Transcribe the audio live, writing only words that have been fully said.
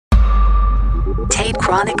Tate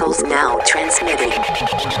Chronicles now transmitting.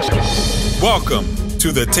 Welcome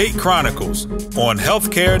to the Tate Chronicles on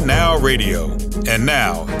Healthcare Now Radio. And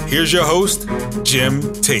now, here's your host, Jim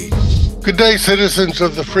Tate. Good day, citizens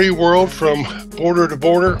of the free world, from border to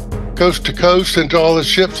border, coast to coast, and to all the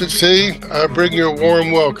ships at sea. I bring you a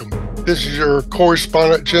warm welcome. This is your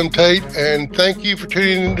correspondent, Jim Tate, and thank you for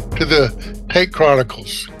tuning in to the Tate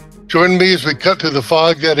Chronicles. Join me as we cut through the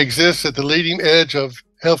fog that exists at the leading edge of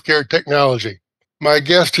healthcare technology. My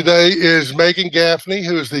guest today is Meghan Gaffney,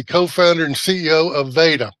 who is the co-founder and CEO of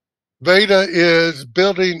Veda. Veda is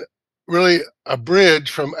building really a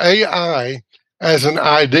bridge from AI as an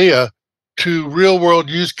idea to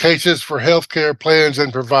real-world use cases for healthcare plans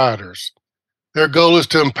and providers. Their goal is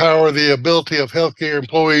to empower the ability of healthcare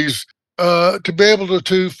employees to be able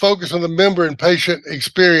to focus on the member and patient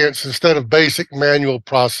experience instead of basic manual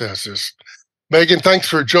processes. Meghan, thanks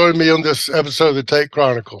for joining me on this episode of the Tate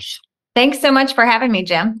Chronicles. Thanks so much for having me,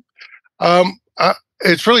 Jim.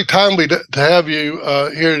 It's really timely to have you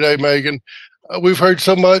here today, Meghan. We've heard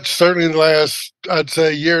so much, certainly in the last, I'd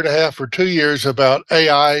say, year and a half or 2 years, about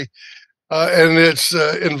AI and its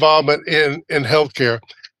involvement in healthcare.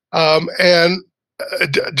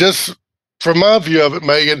 Just from my view of it,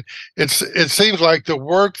 Meghan, it seems like the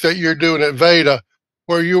work that you're doing at Veda,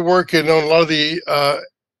 where you're working on a lot of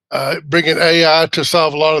the bringing AI to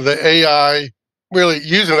solve a lot of the AI, really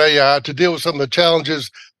using AI to deal with some of the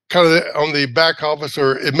challenges kind of on the back office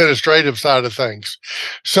or administrative side of things.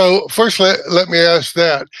 So first, let me ask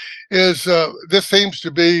that. This seems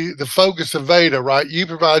to be the focus of Veda, right? You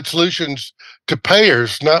provide solutions to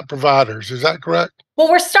payers, not providers. Is that correct? Well,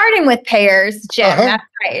 we're starting with payers, Jim. That's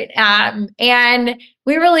right. And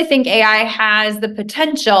we really think AI has the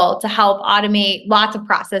potential to help automate lots of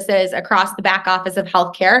processes across the back office of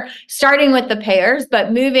healthcare, starting with the payers,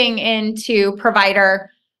 but moving into provider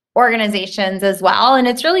organizations as well. And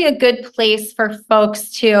it's really a good place for folks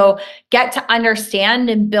to get to understand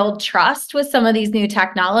and build trust with some of these new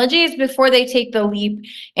technologies before they take the leap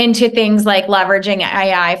into things like leveraging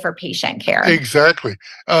AI for patient care. Exactly.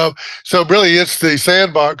 So really it's the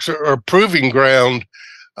sandbox or proving ground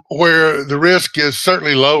where the risk is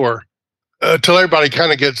certainly lower till everybody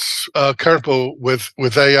kind of gets comfortable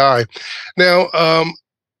with AI. Now,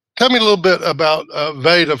 tell me a little bit about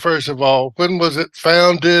Veda, first of all. When was it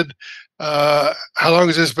founded? How long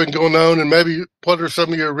has this been going on? And maybe what are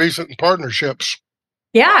some of your recent partnerships?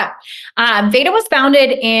 Yeah. Veda was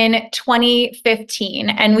founded in 2015,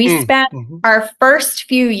 and we spent our first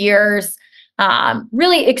few years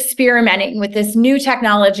really experimenting with this new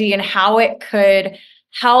technology and how it could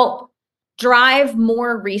help drive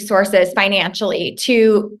more resources financially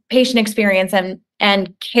to patient experience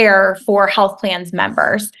and care for health plans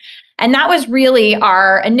members. And that was really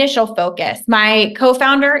our initial focus. My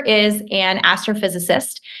co-founder is an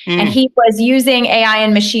astrophysicist, and he was using AI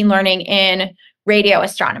and machine learning in radio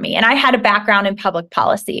astronomy. And I had a background in public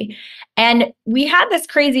policy. And we had this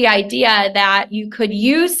crazy idea that you could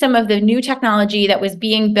use some of the new technology that was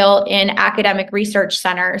being built in academic research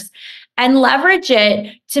centers and leverage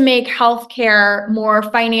it to make healthcare more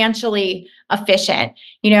financially efficient.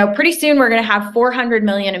 You know, pretty soon we're going to have 400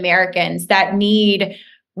 million Americans that need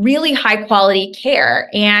really high quality care.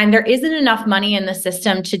 And there isn't enough money in the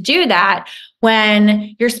system to do that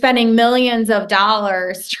when you're spending millions of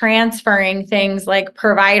dollars transferring things like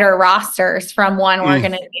provider rosters from one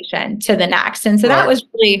organization to the next. And so that was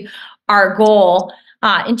really our goal.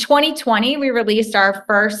 In 2020, we released our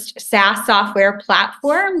first SaaS software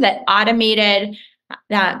platform that automated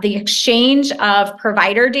the exchange of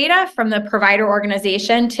provider data from the provider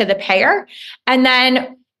organization to the payer, and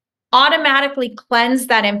then automatically cleanse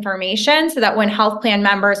that information so that when health plan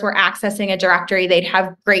members were accessing a directory, they'd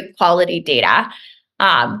have great quality data.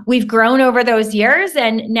 We've grown over those years,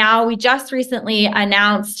 and now we just recently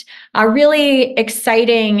announced a really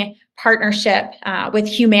exciting partnership with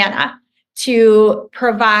Humana to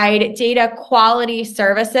provide data quality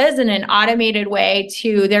services in an automated way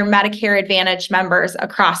to their Medicare Advantage members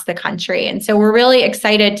across the country. And so we're really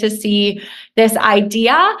excited to see this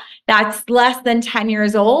idea that's less than 10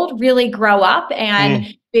 years old really grow up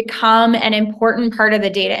and become an important part of the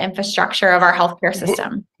data infrastructure of our healthcare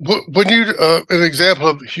system. When you, an example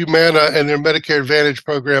of Humana and their Medicare Advantage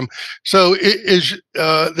program, so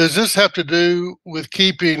does this have to do with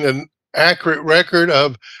keeping an accurate record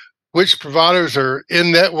of which providers are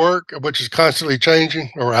in network, which is constantly changing,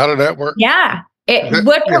 or out of network? Yeah.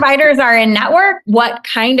 What providers are in network, what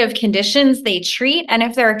kind of conditions they treat, and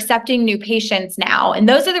if they're accepting new patients now. And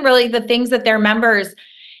those are really the things that their members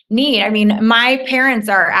need. I mean, my parents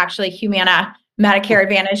are actually Humana Medicare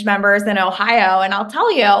Advantage members in Ohio. And I'll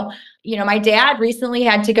tell you, my dad recently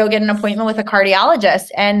had to go get an appointment with a cardiologist,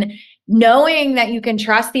 and knowing that you can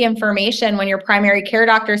trust the information when your primary care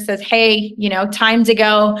doctor says, hey, time to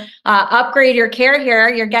go upgrade your care here.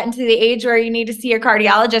 You're getting to the age where you need to see your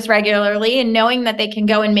cardiologist regularly, and knowing that they can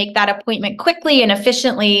go and make that appointment quickly and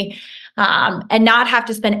efficiently, and not have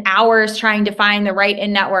to spend hours trying to find the right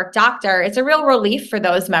in-network doctor. It's a real relief for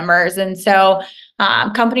those members. And so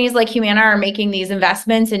companies like Humana are making these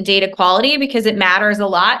investments in data quality because it matters a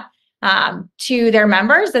lot to their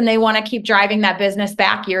members, and they want to keep driving that business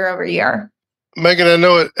back year over year. Meghan, I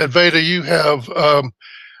know at Veda you have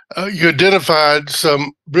you identified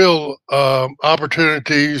some real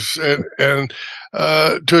opportunities and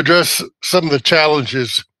to address some of the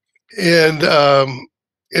challenges in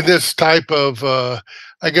this type of,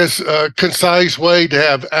 concise way to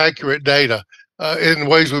have accurate data in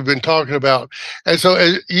ways we've been talking about. And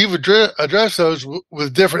so you've addressed those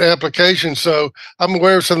with different applications. So I'm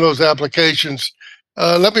aware of some of those applications.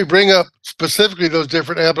 Let me bring up specifically those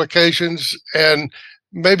different applications, and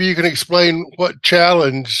maybe you can explain what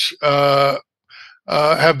challenge have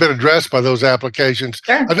been addressed by those applications.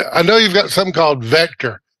 Sure. I know you've got something called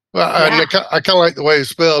Vector. I kind of like the way it's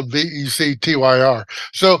spelled, VECTYR.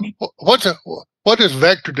 So what does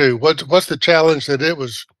Vector do? What's the challenge that it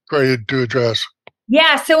was created to address?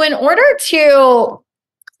 Yeah, so in order to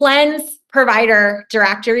cleanse provider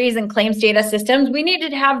directories and claims data systems, we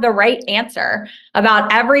needed to have the right answer about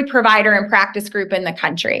every provider and practice group in the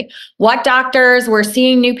country. What doctors were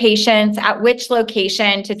seeing new patients at which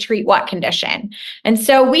location to treat what condition. And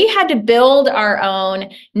so we had to build our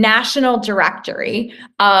own national directory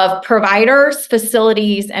of providers,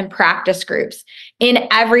 facilities, and practice groups in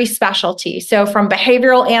every specialty. So from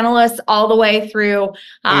behavioral analysts all the way through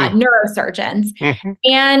neurosurgeons. Mm-hmm.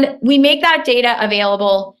 And we make that data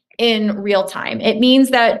available in real time. It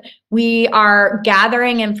means that we are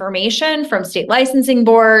gathering information from state licensing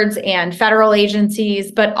boards and federal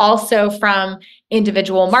agencies, but also from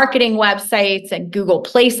individual marketing websites and Google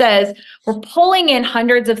Places. We're pulling in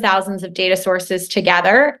hundreds of thousands of data sources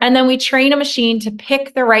together, and then we train a machine to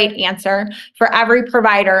pick the right answer for every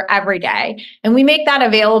provider every day. And we make that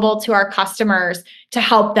available to our customers to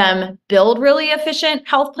help them build really efficient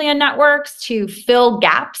health plan networks, to fill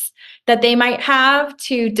gaps that they might have,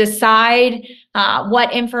 to decide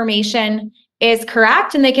what information is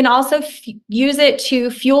correct. And they can also use it to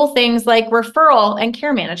fuel things like referral and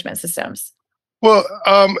care management systems. Well,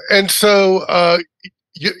 and so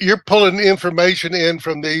you're pulling information in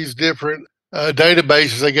from these different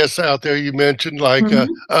databases, I guess, out there you mentioned, like,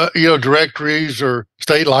 directories or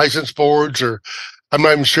state license boards, or I'm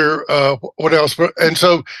not even sure what else. And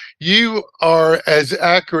so you are as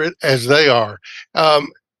accurate as they are.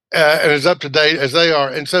 And as up to date as they are.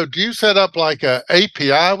 And so do you set up like a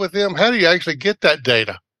API with them? How do you actually get that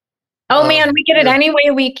data? Oh man, we get it any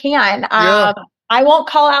way we can. I won't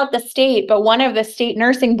call out the state, but one of the state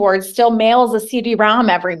nursing boards still mails a CD-ROM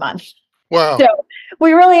every month. Wow. So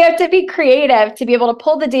we really have to be creative to be able to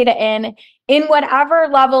pull the data in whatever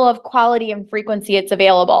level of quality and frequency it's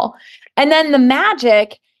available. And then the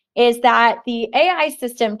magic is that the AI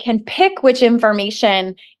system can pick which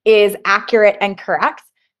information is accurate and correct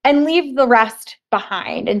and leave the rest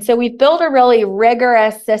behind. And so we've built a really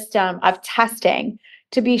rigorous system of testing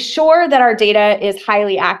to be sure that our data is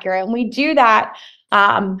highly accurate. And we do that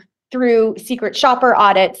through secret shopper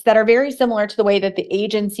audits that are very similar to the way that the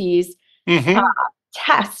agencies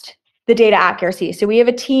test the data accuracy. So we have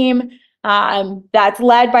a team that's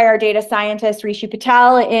led by our data scientist, Rishi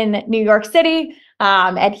Patel, in New York City.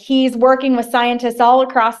 And he's working with scientists all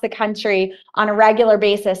across the country on a regular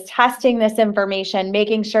basis, testing this information,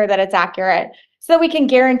 making sure that it's accurate, so that we can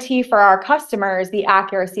guarantee for our customers the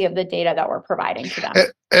accuracy of the data that we're providing to them.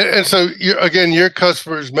 And so, your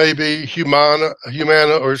customers may be Humana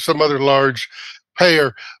or some other large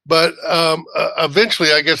payer, but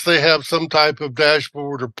eventually, I guess they have some type of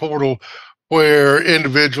dashboard or portal where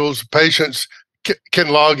individuals, patients can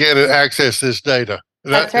log in and access this data.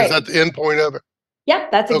 That's right. Is that the end point of it? Yeah,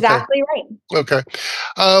 that's exactly right. Okay.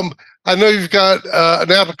 I know you've got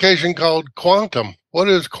an application called Quantum. What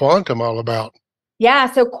is Quantum all about?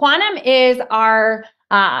 Yeah, so Quantum is our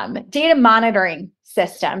data monitoring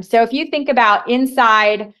system. So if you think about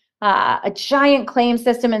inside a giant claim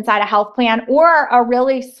system inside a health plan, or a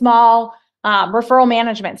really small referral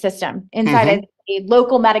management system inside a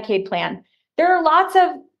local Medicaid plan, there are lots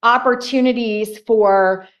of opportunities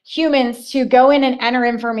for humans to go in and enter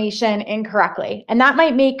information incorrectly. And that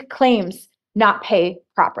might make claims not pay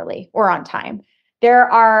properly or on time. there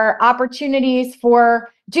are opportunities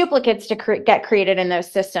for duplicates to get created in those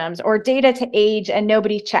systems, or data to age and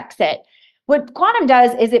nobody checks it. What Quantum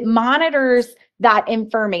does is it monitors that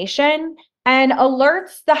information and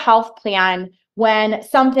alerts the health plan when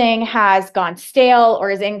something has gone stale or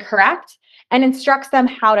is incorrect, and instructs them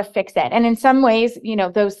how to fix it. And in some ways,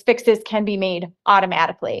 those fixes can be made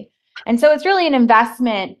automatically. And so it's really an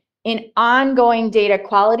investment in ongoing data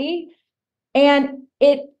quality, and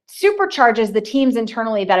it supercharges the teams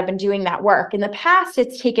internally that have been doing that work. In the past,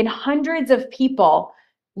 it's taken hundreds of people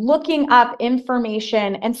looking up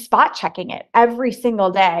information and spot checking it every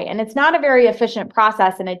single day. And it's not a very efficient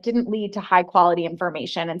process, and it didn't lead to high quality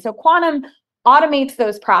information. And so Quantum automates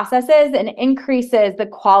those processes and increases the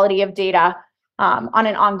quality of data on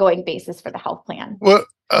an ongoing basis for the health plan. Well,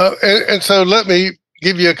 and so let me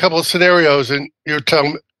give you a couple of scenarios, and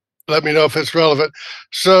let me know if it's relevant.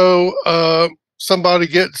 So somebody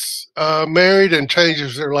gets married and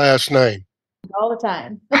changes their last name. All the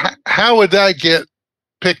time. How would that get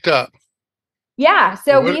picked up? Yeah,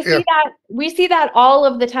 so we see that all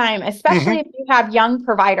of the time, especially if you have young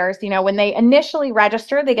providers. When they initially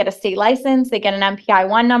register, they get a state license, they get an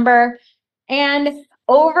MPI-1 number, and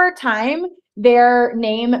over time, their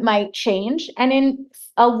name might change. And in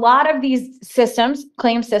a lot of these systems,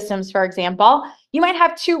 claim systems, for example, you might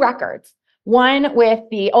have two records, one with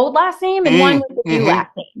the old last name and one with the new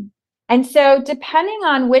last name. And so depending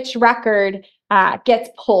on which record gets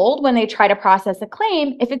pulled when they try to process a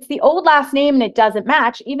claim, if it's the old last name and it doesn't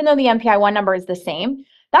match, even though the MPI-1 number is the same,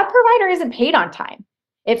 that provider isn't paid on time.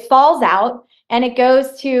 It falls out and it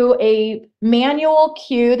goes to a manual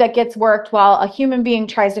queue that gets worked while a human being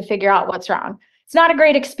tries to figure out what's wrong. It's not a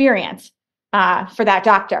great experience for that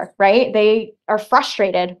doctor, right? They are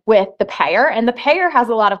frustrated with the payer, and the payer has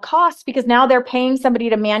a lot of costs because now they're paying somebody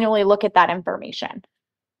to manually look at that information.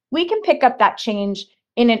 We can pick up that change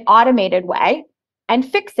in an automated way and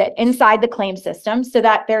fix it inside the claim system so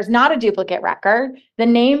that there's not a duplicate record, the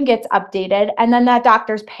name gets updated, and then that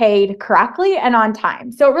doctor's paid correctly and on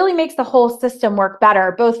time. So it really makes the whole system work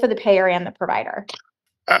better, both for the payer and the provider.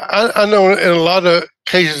 I know in a lot of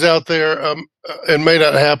cases out there, it may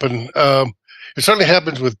not happen. It certainly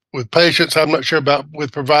happens with patients. I'm not sure about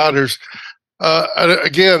with providers.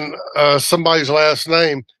 Again, somebody's last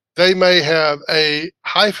name, they may have a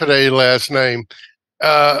hyphenated last name.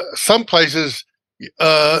 Some places,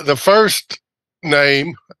 the first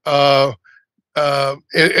name in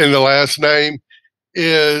the last name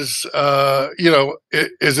is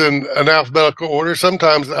is in an alphabetical order.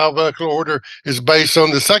 Sometimes the alphabetical order is based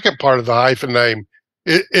on the second part of the hyphen name.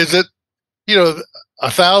 Is it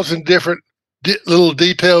 1,000 different little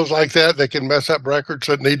details like that can mess up records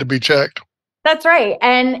that need to be checked? That's right.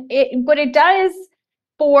 And what it does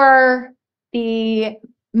for the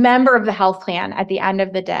member of the health plan at the end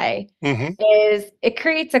of the day is it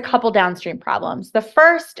creates a couple downstream problems. The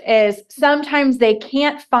first is sometimes they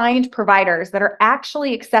can't find providers that are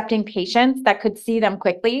actually accepting patients that could see them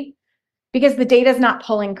quickly because the data is not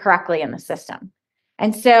pulling correctly in the system.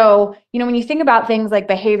 And so, when you think about things like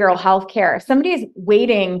behavioral health care, if somebody is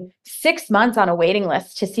waiting 6 months on a waiting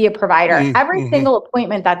list to see a provider, every single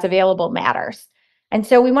appointment that's available matters. And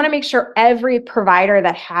so we want to make sure every provider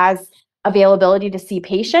that has availability to see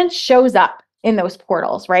patients shows up in those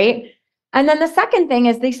portals, right? And then the second thing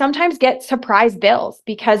is they sometimes get surprise bills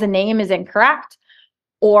because a name is incorrect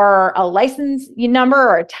or a license number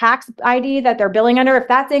or a tax ID that they're billing under. If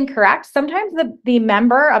that's incorrect, sometimes the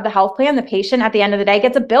member of the health plan, the patient at the end of the day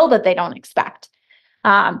gets a bill that they don't expect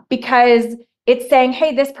because it's saying,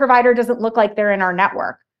 hey, this provider doesn't look like they're in our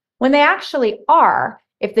network. When they actually are,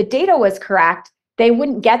 if the data was correct, they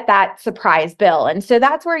wouldn't get that surprise bill. And so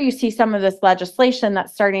that's where you see some of this legislation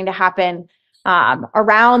that's starting to happen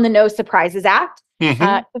around the No Surprises Act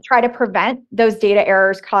to try to prevent those data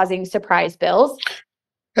errors causing surprise bills.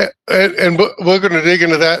 And we're going to dig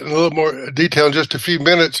into that in a little more detail in just a few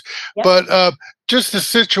minutes. Yep. But just the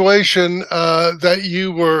situation that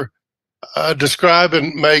you were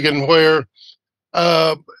describing, Meghan, where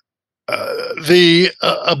the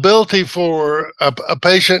ability for a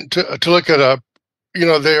patient to look at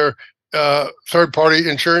their third-party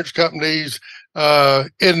insurance companies,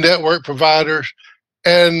 in-network providers,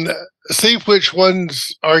 and see which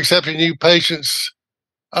ones are accepting new patients.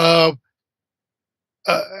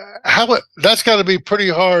 That's got to be pretty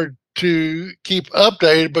hard to keep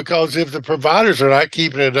updated, because if the providers are not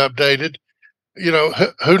keeping it updated,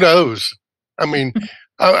 who knows?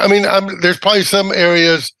 There's probably some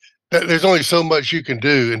areas that there's only so much you can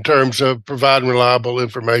do in terms of providing reliable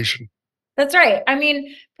information. That's right.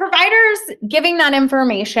 Providers giving that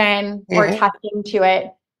information or touching to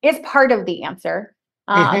it is part of the answer.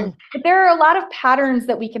 But there are a lot of patterns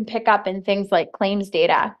that we can pick up in things like claims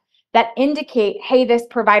data that indicate, hey, this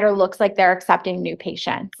provider looks like they're accepting new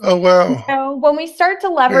patients. Oh, wow. So when we start to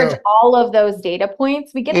leverage all of those data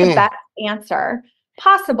points, we get the best answer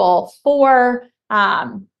possible for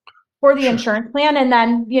the insurance plan, and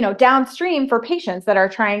then, downstream for patients that are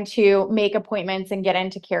trying to make appointments and get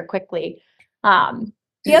into care quickly.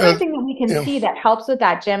 The other thing that we can see that helps with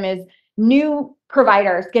that, Jim, is new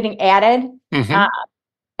providers getting added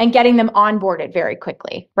and getting them onboarded very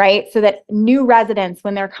quickly, right? So that new residents,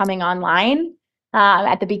 when they're coming online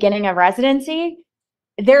at the beginning of residency,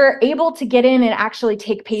 they're able to get in and actually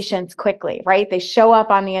take patients quickly, right? They show up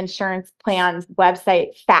on the insurance plan's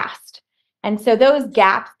website fast. And so those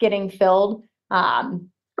gaps getting filled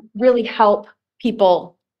really help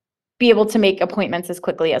people be able to make appointments as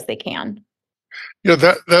quickly as they can.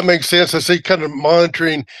 That makes sense. I see kind of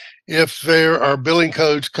monitoring if there are billing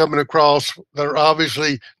codes coming across that are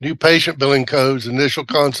obviously new patient billing codes, initial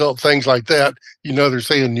consult, things like that. They're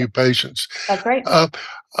seeing new patients. That's right.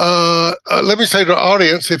 Let me say to the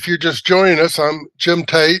audience, if you're just joining us, I'm Jim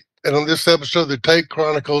Tate, and on this episode of the Tate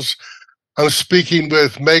Chronicles, I'm speaking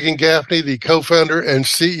with Meghan Gaffney, the co-founder and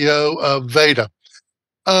CEO of Veda.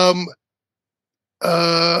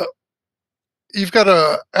 You've got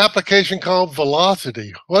an application called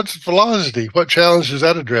Velocity. What's Velocity? What challenge does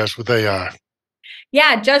that address with AI?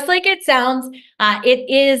 Yeah, just like it sounds,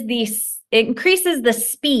 it increases the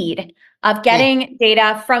speed of getting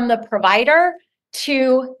data from the provider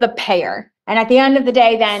to the payer, and at the end of the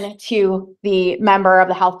day, then to the member of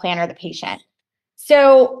the health plan or the patient.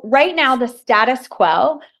 So right now, the status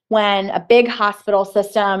quo, when a big hospital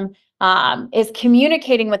system is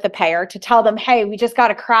communicating with the payer to tell them, hey, we just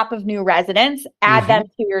got a crop of new residents, add them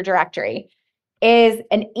to your directory, is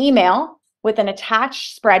an email with an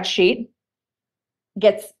attached spreadsheet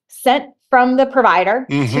gets sent from the provider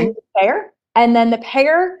to the payer, and then the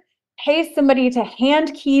payer pays somebody to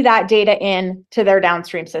hand key that data in to their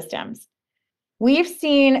downstream systems. We've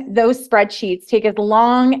seen those spreadsheets take as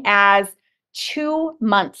long as 2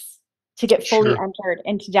 months to get fully entered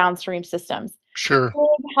into downstream systems. Big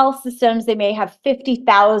health systems, they may have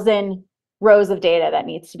 50,000 rows of data that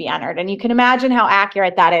needs to be entered. And you can imagine how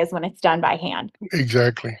accurate that is when it's done by hand.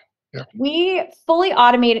 Exactly. Yeah. We fully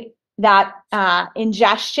automate that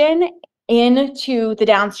ingestion into the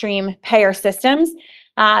downstream payer systems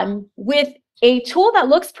with a tool that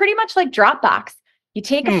looks pretty much like Dropbox. You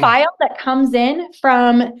take a file that comes in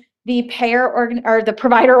from the payer or the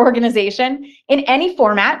provider organization in any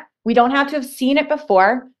format. We don't have to have seen it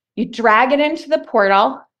before. You drag it into the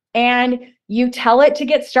portal and you tell it to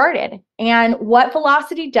get started. And what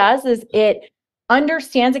Velocity does is it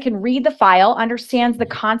understands, it can read the file, understands the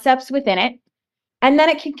concepts within it, and then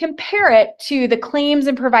it can compare it to the claims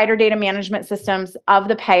and provider data management systems of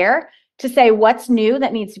the payer to say what's new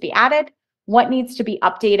that needs to be added, what needs to be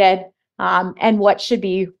updated, and what should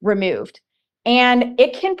be removed. And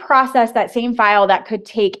it can process that same file that could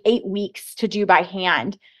take 8 weeks to do by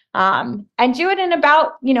hand. And do it in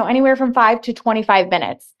about, anywhere from 5 to 25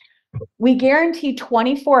 minutes. We guarantee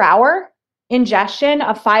 24-hour ingestion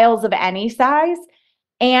of files of any size.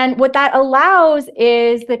 And what that allows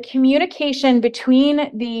is the communication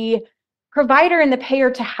between the provider and the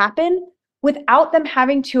payer to happen without them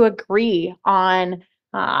having to agree on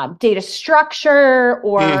data structure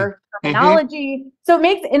or terminology. So it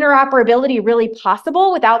makes interoperability really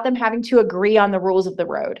possible without them having to agree on the rules of the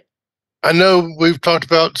road. I know we've talked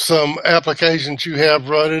about some applications you have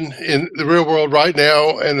running in the real world right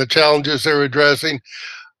now and the challenges they're addressing.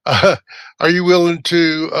 Are you willing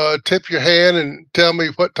to tip your hand and tell me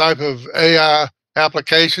what type of AI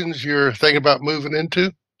applications you're thinking about moving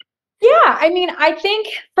into? Yeah, I think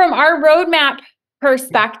from our roadmap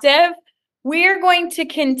perspective, we're going to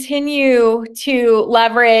continue to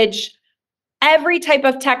leverage every type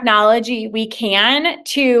of technology we can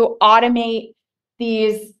to automate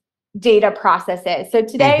these data processes. So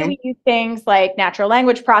today we use things like natural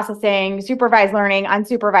language processing, supervised learning,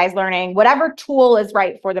 unsupervised learning, whatever tool is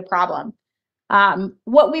right for the problem.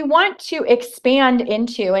 What we want to expand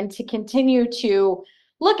into and to continue to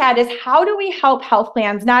look at is how do we help health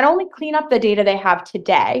plans not only clean up the data they have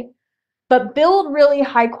today, but build really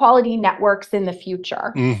high quality networks in the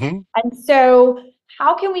future. And so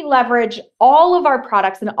how can we leverage all of our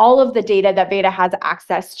products and all of the data that Veda has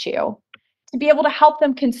access to be able to help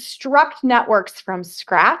them construct networks from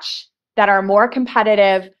scratch that are more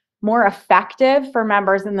competitive, more effective for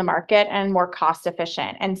members in the market, and more cost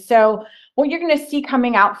efficient. And so what you're going to see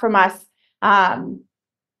coming out from us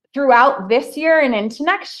throughout this year and into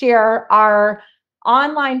next year are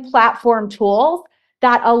online platform tools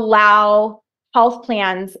that allow health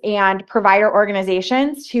plans and provider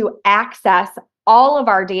organizations to access all of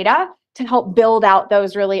our data to help build out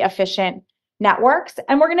those really efficient networks.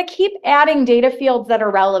 And we're going to keep adding data fields that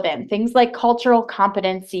are relevant, things like cultural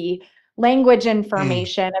competency, language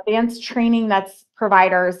information, advanced training that's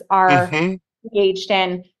providers are engaged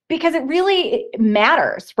in, because it really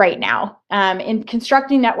matters right now in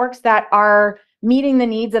constructing networks that are meeting the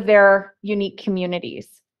needs of their unique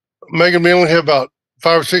communities. Meghan, we only have about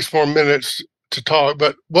 5 or 6 more minutes to talk,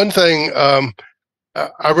 but one thing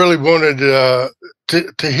I really wanted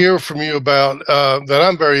to hear from you about that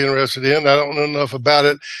I'm very interested in. I don't know enough about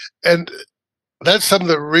it, and that's some of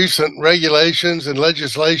the recent regulations and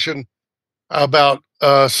legislation about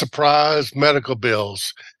surprise medical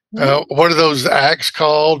bills. What are those acts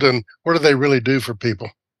called, and what do they really do for people?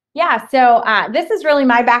 Yeah, so this is really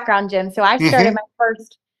my background, Jim. So I started my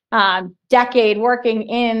first decade working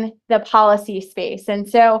in the policy space. And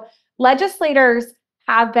so legislators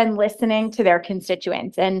have been listening to their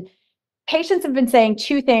constituents, and patients have been saying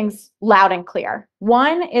 2 things loud and clear.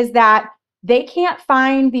 One is that they can't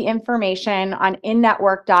find the information on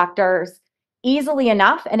in-network doctors easily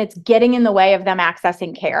enough, and it's getting in the way of them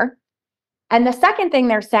accessing care. And the second thing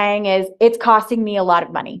they're saying is it's costing me a lot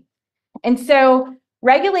of money. And so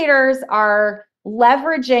regulators are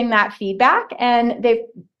leveraging that feedback, and they've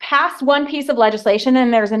passed one piece of legislation,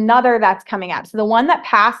 and there's another that's coming up. So the one that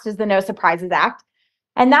passed is the No Surprises Act.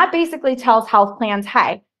 And that basically tells health plans,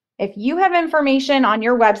 hey, if you have information on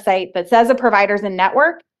your website that says a provider's in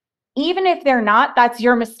network, even if they're not, that's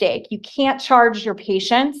your mistake. You can't charge your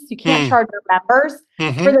patients, you can't charge your members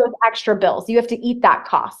for those extra bills. You have to eat that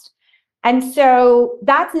cost. And so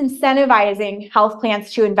that's incentivizing health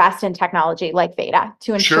plans to invest in technology like Veda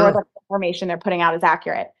to ensure that the information they're putting out is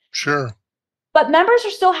accurate. But members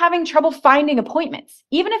are still having trouble finding appointments.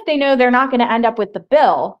 Even if they know they're not going to end up with the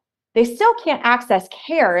bill, they still can't access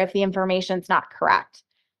care if the information's not correct.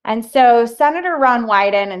 And so Senator Ron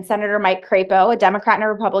Wyden and Senator Mike Crapo, a Democrat and a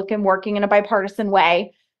Republican working in a bipartisan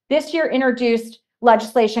way, this year introduced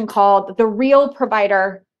legislation called the Real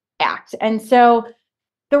Provider Act. And so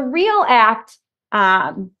the Real Act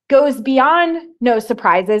goes beyond No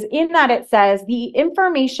Surprises in that it says the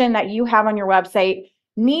information that you have on your website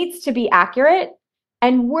needs to be accurate,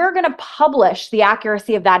 and we're going to publish the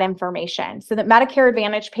accuracy of that information so that Medicare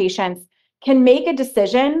Advantage patients can make a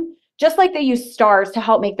decision. Just like they use stars to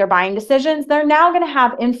help make their buying decisions, they're now going to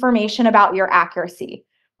have information about your accuracy.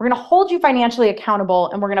 We're going to hold you financially accountable,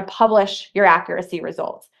 and we're going to publish your accuracy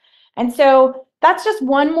results. And so that's just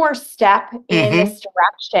one more step in this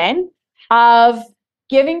direction of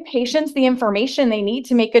giving patients the information they need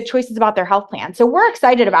to make good choices about their health plan. So we're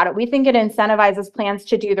excited about it. We think it incentivizes plans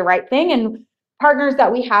to do the right thing, and partners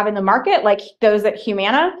that we have in the market, like those at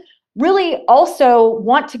Humana, really also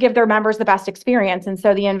want to give their members the best experience. And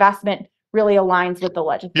so the investment really aligns with the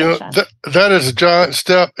legislation. That is a giant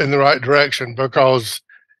step in the right direction, because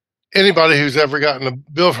anybody who's ever gotten a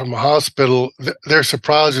bill from a hospital, their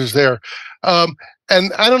surprise is there.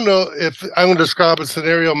 And I don't know if I'm going to describe a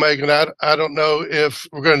scenario, Meghan. I don't know if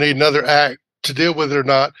we're going to need another act to deal with it or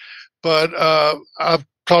not. But I've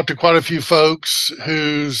talked to quite a few folks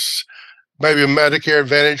who's maybe a Medicare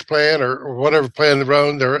Advantage plan or whatever plan they're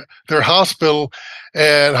on. Their hospital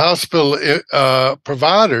and hospital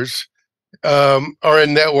providers are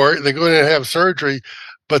in network. They go in and have surgery,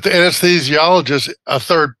 but the anesthesiologist, a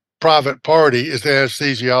third private party, is the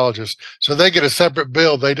anesthesiologist. So they get a separate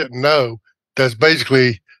bill they didn't know that's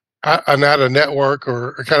basically not a network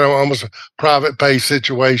or kind of almost a private pay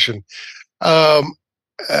situation. That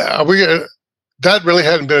really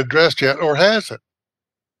hadn't been addressed yet, or has it?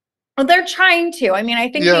 Well, they're trying to. I mean, I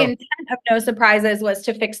think the intent of No Surprises was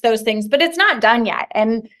to fix those things, but it's not done yet.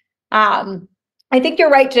 And I think you're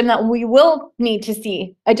right, Jim, that we will need to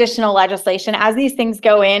see additional legislation as these things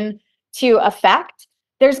go into effect.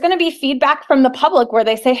 There's going to be feedback from the public where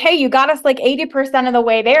they say, hey, you got us like 80% of the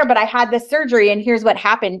way there, but I had this surgery and here's what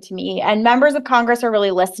happened to me. And members of Congress are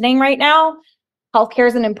really listening right now. Healthcare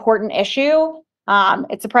is an important issue.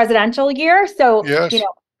 It's a presidential year. So,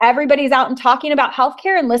 everybody's out and talking about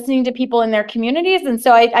healthcare and listening to people in their communities. And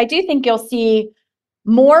so I do think you'll see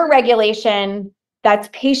more regulation that's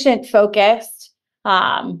patient focused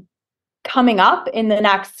coming up in the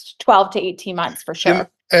next 12 to 18 months for sure.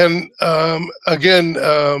 And again,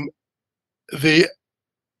 the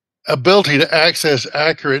ability to access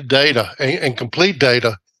accurate data and complete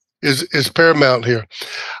data is paramount here.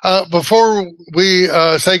 Before we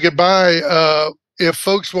say goodbye, if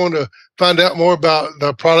folks want to find out more about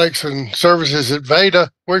the products and services at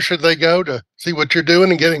Veda, where should they go to see what you're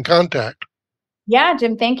doing and get in contact? Yeah,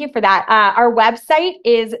 Jim, thank you for that. Our website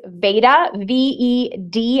is Veda,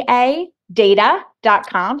 VEDA,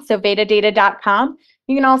 data.com. So vedadata.com.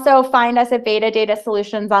 You can also find us at Veda Data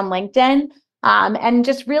Solutions on LinkedIn. And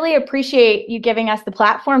just really appreciate you giving us the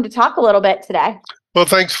platform to talk a little bit today. Well,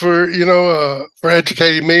 thanks for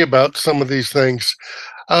educating me about some of these things.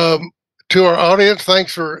 To our audience,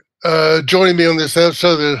 thanks for joining me on this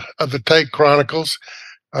episode of the Tate Chronicles.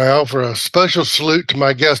 I offer a special salute to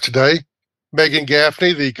my guest today, Meghan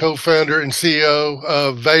Gaffney, the co-founder and CEO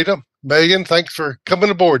of Veda. Meghan, thanks for coming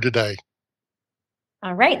aboard today.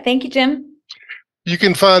 All right. Thank you, Jim. You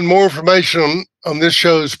can find more information on this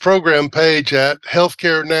show's program page at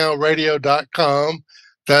healthcarenowradio.com.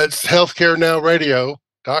 That's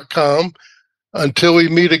healthcarenowradio.com. Until we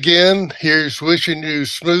meet again, here's wishing you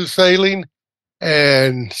smooth sailing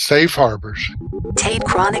and safe harbors. Tate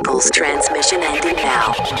Chronicles transmission ending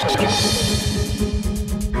now.